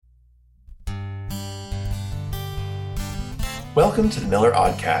Welcome to the Miller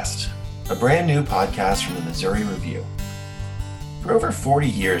Aud-cast, a brand new podcast from the Missouri Review. For over 40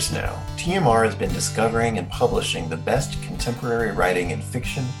 years now, TMR has been discovering and publishing the best contemporary writing in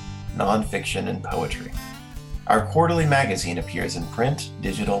fiction, nonfiction, and poetry. Our quarterly magazine appears in print,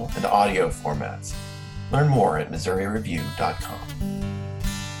 digital, and audio formats. Learn more at MissouriReview.com.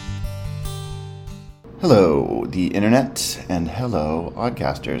 Hello, the internet, and hello,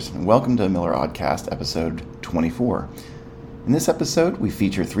 Aud-casters, and welcome to Miller Aud-cast episode 24. In this episode, we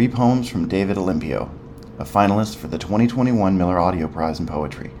feature 3 poems from David Olimpio, a finalist for the 2021 Miller Audio Prize in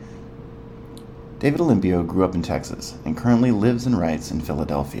Poetry. David Olimpio grew up in Texas and currently lives and writes in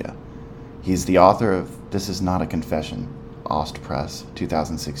Philadelphia. He's the author of This Is Not a Confession, Ost Press,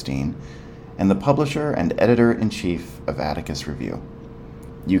 2016, and the publisher and editor-in-chief of Aud-cast Review.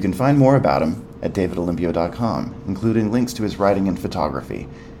 You can find more about him at davidolimpio.com, including links to his writing and photography.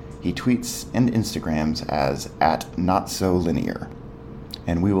 He tweets and Instagrams as @NotSoLinear,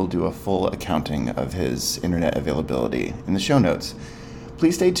 and we will do a full accounting of his internet availability in the show notes.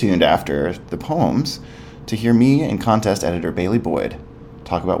 Please stay tuned after the poems to hear me and contest editor Bailey Boyd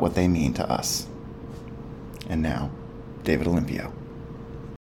talk about what they mean to us. And now, David Olimpio.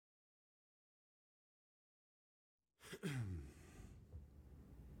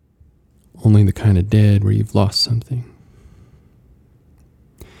 Only the kind of dead where you've lost something.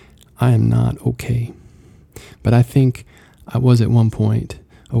 I am not okay, but I think I was at one point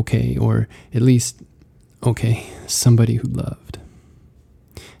okay, or at least okay, somebody who loved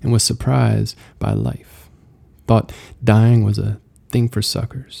and was surprised by life, thought dying was a thing for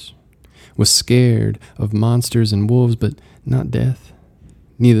suckers, was scared of monsters and wolves, but not death,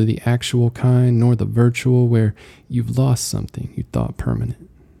 neither the actual kind nor the virtual where you've lost something you thought permanent.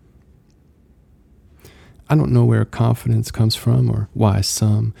 I don't know where confidence comes from or why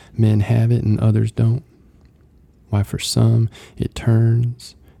some men have it and others don't. Why for some it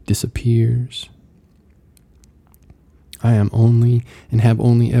turns, disappears. I am only and have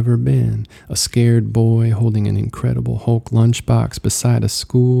only ever been a scared boy holding an Incredible Hulk lunchbox beside a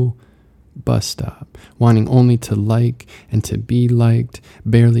school bus stop, wanting only to like and to be liked,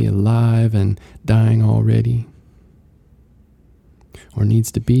 barely alive and dying already. Or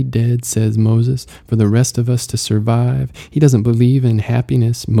needs to be dead, says Moses, for the rest of us to survive. He doesn't believe in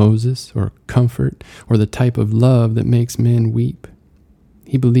happiness, Moses, or comfort, or the type of love that makes men weep.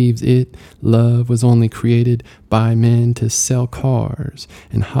 He believes love, was only created by men to sell cars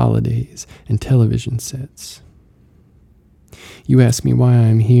and holidays and television sets. You ask me why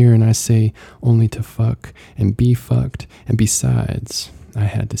I'm here, and I say only to fuck and be fucked, and besides, I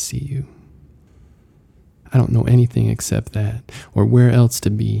had to see you. I don't know anything except that, or where else to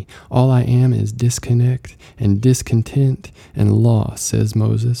be. All I am is disconnect and discontent and loss, says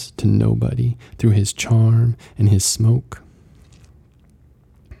Moses, to nobody through his charm and his smoke.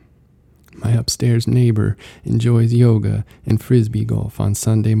 My upstairs neighbor enjoys yoga and frisbee golf on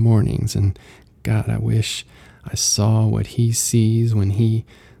Sunday mornings, and God, I wish I saw what he sees when he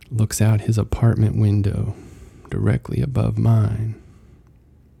looks out his apartment window directly above mine.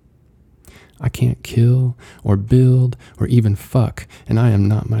 I can't kill or build or even fuck, and I am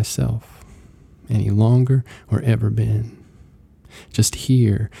not myself any longer or ever been. Just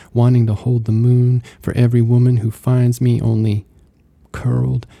here, wanting to hold the moon for every woman who finds me only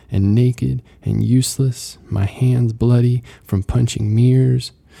curled and naked and useless, my hands bloody from punching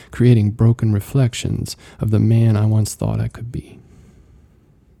mirrors, creating broken reflections of the man I once thought I could be.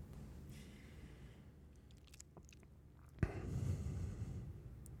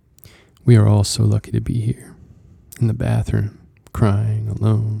 We are all so lucky to be here, in the bathroom, crying,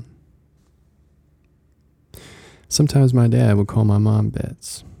 alone. Sometimes my dad would call my mom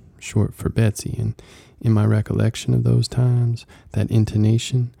Bets, short for Betsy, and in my recollection of those times, that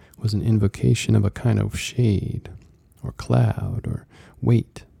intonation was an invocation of a kind of shade, or cloud, or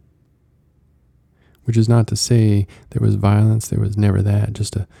weight. Which is not to say there was violence, there was never that,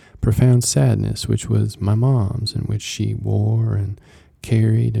 just a profound sadness, which was my mom's, and which she wore and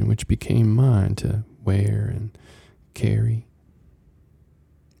carried, and which became mine to wear and carry.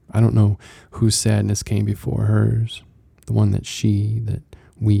 I don't know whose sadness came before hers, the one that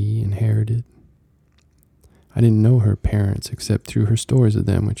we inherited. I didn't know her parents except through her stories of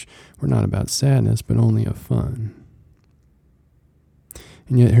them, which were not about sadness, but only of fun.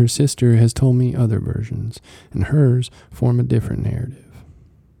 And yet her sister has told me other versions, and hers form a different narrative,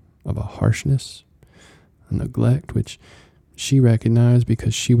 of a harshness, a neglect, which she recognized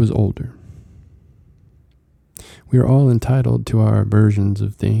because she was older. We are all entitled to our versions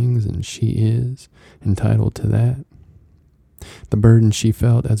of things, and she is entitled to that. The burden she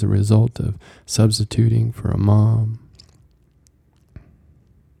felt as a result of substituting for a mom,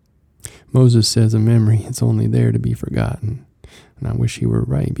 Moses says a memory is only there to be forgotten. And I wish he were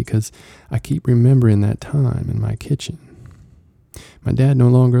right, because I keep remembering that time in my kitchen. My dad no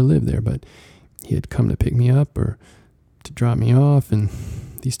longer lived there, but he had come to pick me up or to drop me off, and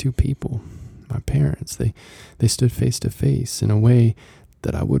these two people, my parents, they stood face to face in a way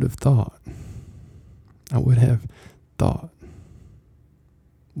that I would have thought. I would have thought.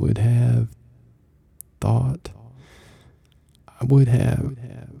 Would have thought. I would have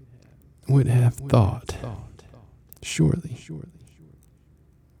thought. Surely.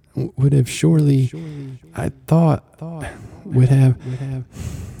 Would have surely. I thought. Would have.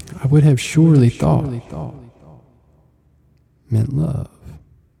 I would have surely thought. Meant love.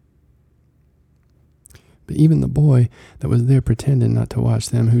 But even the boy that was there pretending not to watch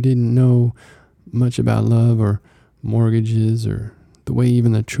them, who didn't know much about love or mortgages or the way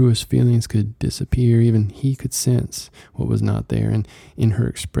even the truest feelings could disappear, even he could sense what was not there. And in her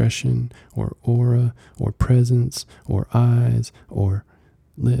expression or aura or presence or eyes or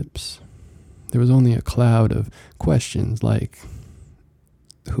lips, there was only a cloud of questions like,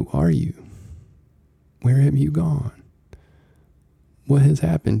 who are you? Where have you gone? What has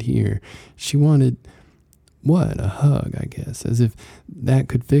happened here? She wanted, what? A hug, I guess, as if that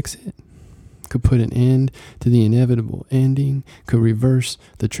could fix it, could put an end to the inevitable ending, could reverse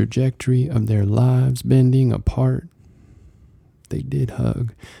the trajectory of their lives bending apart. They did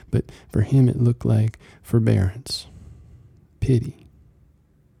hug, but for him it looked like forbearance, pity,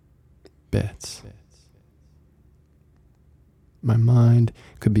 bets. My mind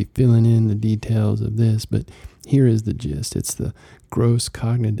could be filling in the details of this, but here is the gist. It's the gross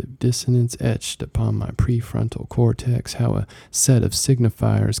cognitive dissonance etched upon my prefrontal cortex, how a set of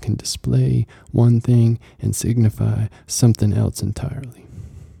signifiers can display one thing and signify something else entirely.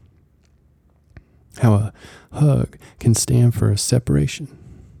 How a hug can stand for a separation.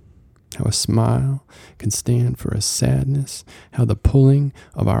 How a smile can stand for a sadness. How the pulling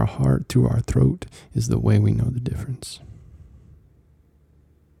of our heart through our throat is the way we know the difference.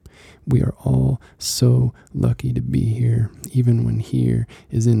 We are all so lucky to be here, even when here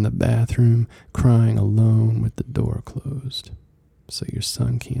is in the bathroom crying alone with the door closed, so your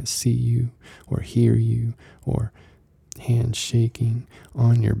son can't see you or hear you, or hands shaking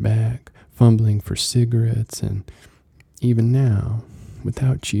on your back, fumbling for cigarettes, and even now,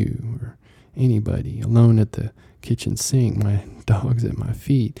 without you or anybody, alone at the kitchen sink, my dogs at my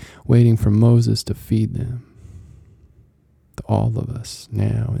feet, waiting for Moses to feed them. All of us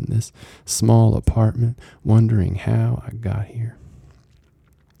now in this small apartment, wondering how I got here.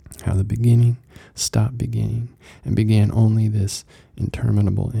 How the beginning stopped beginning and began only this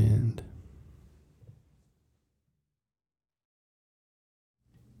interminable end.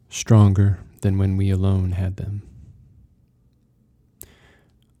 Stronger than when we alone had them.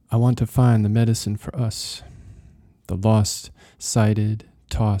 I want to find the medicine for us, the lost, sighted,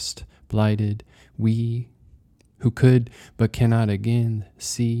 tossed, blighted, we who could but cannot again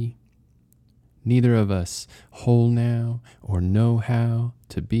see, neither of us whole now or know how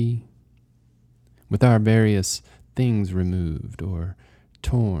to be, with our various things removed or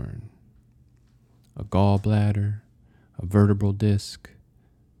torn, a gallbladder, a vertebral disc,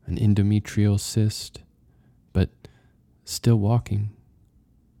 an endometrial cyst, but still walking,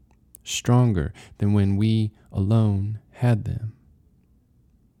 stronger than when we alone had them.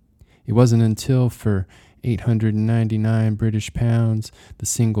 It wasn't until for 899 British pounds, the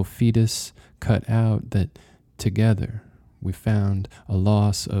single fetus cut out, that together we found a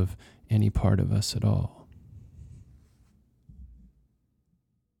loss of any part of us at all.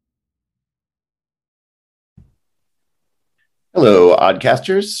 Hello,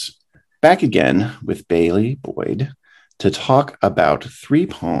 Oddcasters. Back again with Bailey Boyd to talk about 3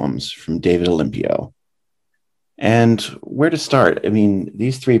 poems from David Olimpio. And where to start? I mean,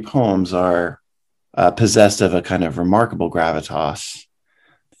 these 3 poems are possessed of a kind of remarkable gravitas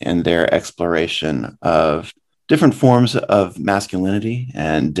in their exploration of different forms of masculinity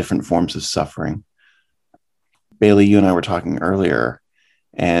and different forms of suffering. Bailey, you and I were talking earlier,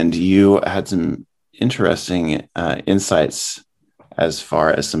 and you had some interesting insights as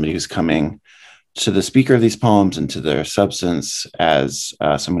far as somebody who's coming to the speaker of these poems and to their substance as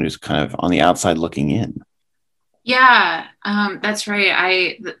someone who's kind of on the outside looking in. Yeah, that's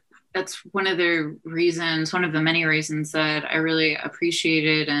right. That's one of the many reasons that I really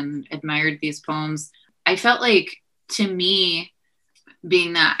appreciated and admired these poems. I felt like, to me,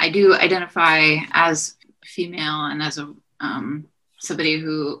 being that I do identify as female and as a somebody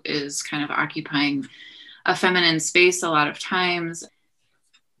who is kind of occupying a feminine space a lot of times,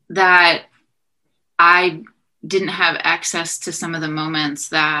 that I didn't have access to some of the moments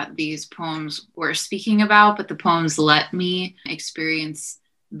that these poems were speaking about, but the poems let me experience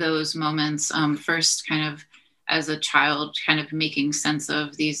those moments. First, kind of as a child, kind of making sense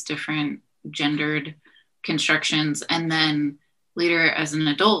of these different gendered constructions, and then later as an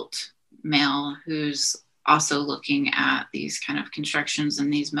adult male who's also looking at these kind of constructions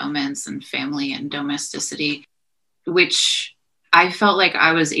and these moments and family and domesticity, which I felt like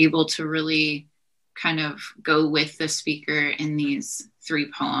I was able to really kind of go with the speaker in these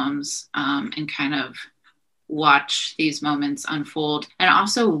three poems, and kind of watch these moments unfold, and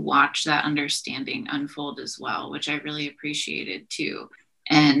also watch that understanding unfold as well, which I really appreciated too.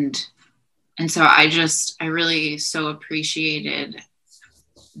 And so I really so appreciated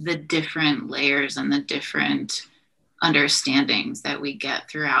the different layers and the different understandings that we get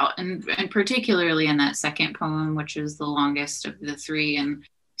throughout, and particularly in that second poem, which is the longest of the three, and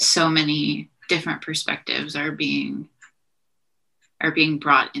so many different perspectives are being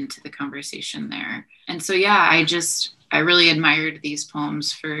brought into the conversation there. And so yeah, I really admired these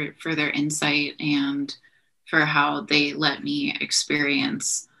poems for their insight and for how they let me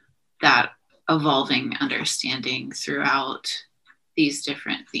experience that evolving understanding throughout these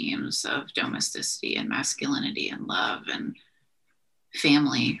different themes of domesticity and masculinity and love and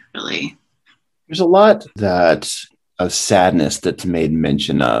family, really. There's a lot of sadness that's made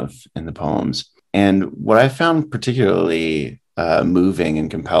mention of in the poems. And what I found particularly moving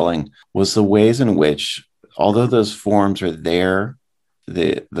and compelling was the ways in which, although those forms are there,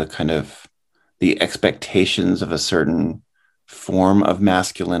 the kind of the expectations of a certain form of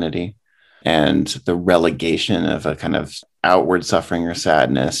masculinity and the relegation of a kind of outward suffering or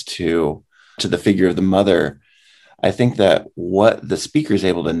sadness to the figure of the mother. I think that what the speaker is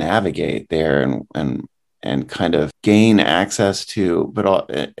able to navigate there and kind of gain access to,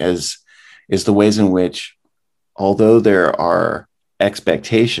 but is the ways in which, although there are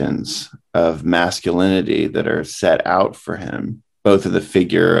expectations of masculinity that are set out for him, both in the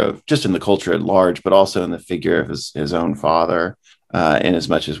figure of just in the culture at large, but also in the figure of his own father, in as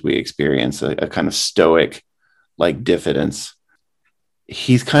much as we experience a kind of stoic like diffidence,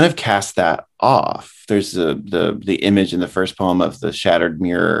 he's kind of cast that off. There's the image in the first poem of the shattered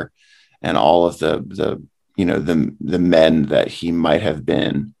mirror and all of the men that he might have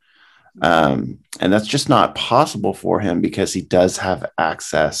been. And that's just not possible for him because he does have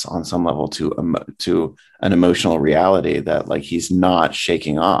access on some level to an emotional reality that like he's not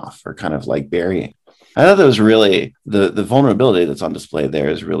shaking off or kind of like burying. I thought that was really the vulnerability that's on display there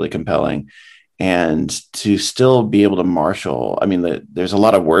is really compelling. And to still be able to marshal, I mean, there's a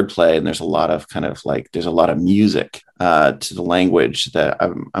lot of wordplay and there's a lot of kind of like, there's a lot of music to the language that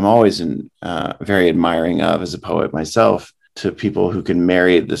I'm always very admiring of as a poet myself, to people who can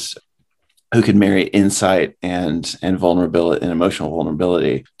marry insight and vulnerability and emotional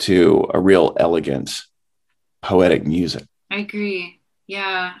vulnerability to a real elegant poetic music. I agree.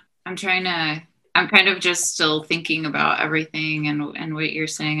 Yeah. I'm kind of just still thinking about everything and what you're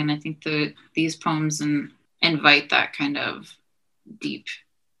saying. And I think that these poems invite that kind of deep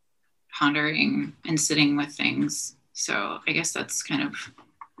pondering and sitting with things. So I guess that's kind of,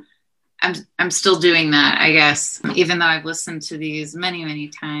 I'm still doing that, I guess, even though I've listened to these many, many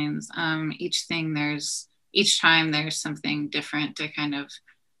times. Each time there's something different to kind of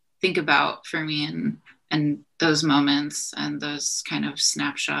think about for me and those moments and those kind of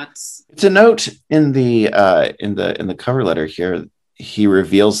snapshots. It's a note in the cover letter here. He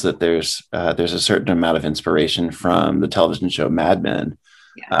reveals that there's a certain amount of inspiration from the television show Mad Men.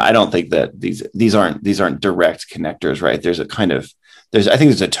 Yeah. I don't think that these aren't direct connectors, right? I think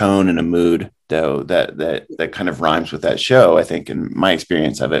there's a tone and a mood though that kind of rhymes with that show. I think in my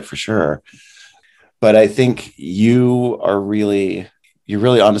experience of it for sure. But I think you're really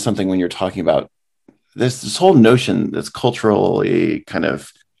onto something when you're talking about this whole notion that's culturally kind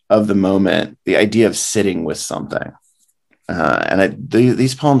of the moment, the idea of sitting with something.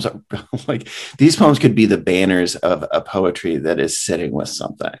 These poems are like, these poems could be the banners of a poetry that is sitting with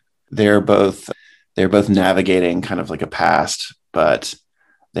something. They're both navigating kind of like a past, but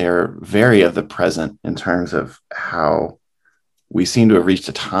they're very of the present in terms of how we seem to have reached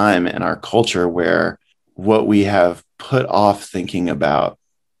a time in our culture where what we have put off thinking about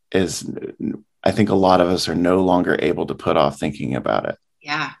is, I think a lot of us are no longer able to put off thinking about it.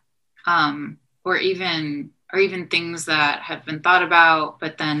 Yeah. Or even things that have been thought about,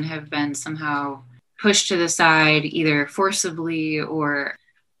 but then have been somehow pushed to the side, either forcibly or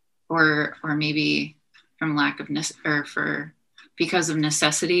maybe from lack of because of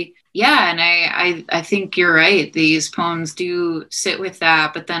necessity. Yeah. And I think you're right. These poems do sit with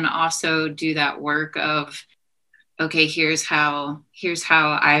that, but then also do that work of okay, here's how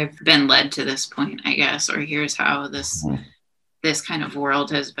I've been led to this point, I guess, or here's how this kind of world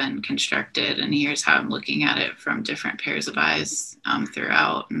has been constructed, and here's how I'm looking at it from different pairs of eyes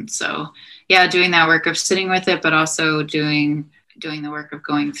throughout. And so, yeah, doing that work of sitting with it, but also doing the work of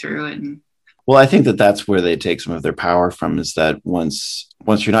going through it. And well, I think that that's where they take some of their power from, is that once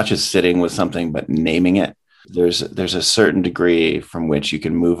you're not just sitting with something but naming it, there's a certain degree from which you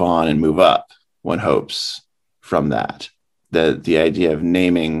can move on and move up, one hopes, from that. The idea of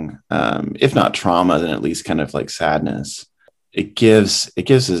naming, if not trauma, then at least kind of like sadness, it gives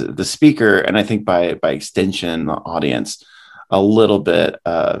the speaker, and I think by extension the audience, a little bit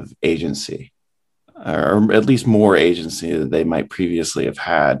of agency, or at least more agency that they might previously have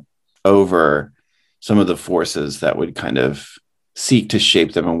had over some of the forces that would kind of seek to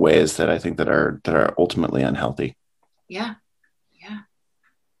shape them in ways that I think that are ultimately unhealthy. Yeah,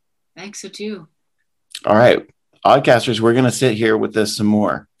 I think so too. All right, Oddcasters, we're going to sit here with this some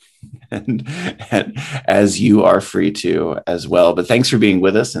more. And as you are free to as well. But thanks for being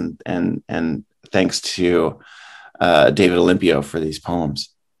with us, and thanks to David Olimpio for these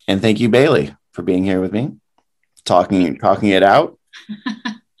poems. And thank you, Bailey, for being here with me, talking it out.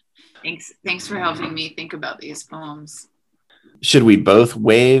 Thanks for helping me think about these poems. Should we both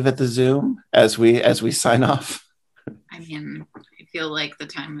wave at the Zoom as we sign off? I mean, I feel like the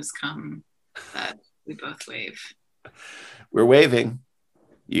time has come that we both wave. We're waving.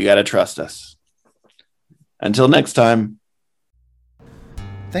 You got to trust us. Until next time.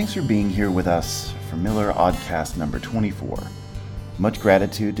 Thanks for being here with us for Miller Aud-cast number 24. Much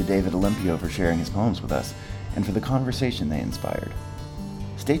gratitude to David Olimpio for sharing his poems with us and for the conversation they inspired.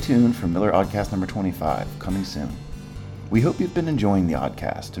 Stay tuned for Miller Aud-cast number 25, coming soon. We hope you've been enjoying the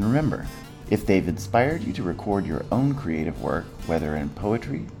Aud-cast, and remember, if they've inspired you to record your own creative work, whether in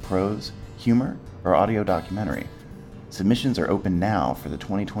poetry, prose, humor, or audio documentary, submissions are open now for the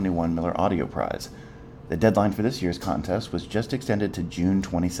 2021 Miller Audio Prize. The deadline for this year's contest was just extended to June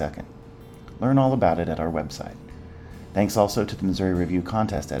 22nd. Learn all about it at our website. Thanks also to the Missouri Review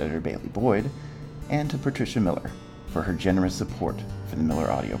contest editor Bailey Boyd, and to Patricia Miller for her generous support for the Miller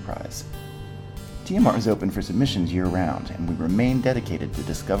Audio Prize. TMR is open for submissions year-round, and we remain dedicated to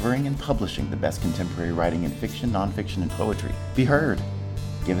discovering and publishing the best contemporary writing in fiction, nonfiction, and poetry. Be heard.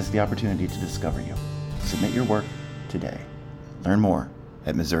 Give us the opportunity to discover you. Submit your work today. Learn more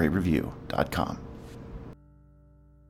at MissouriReview.com.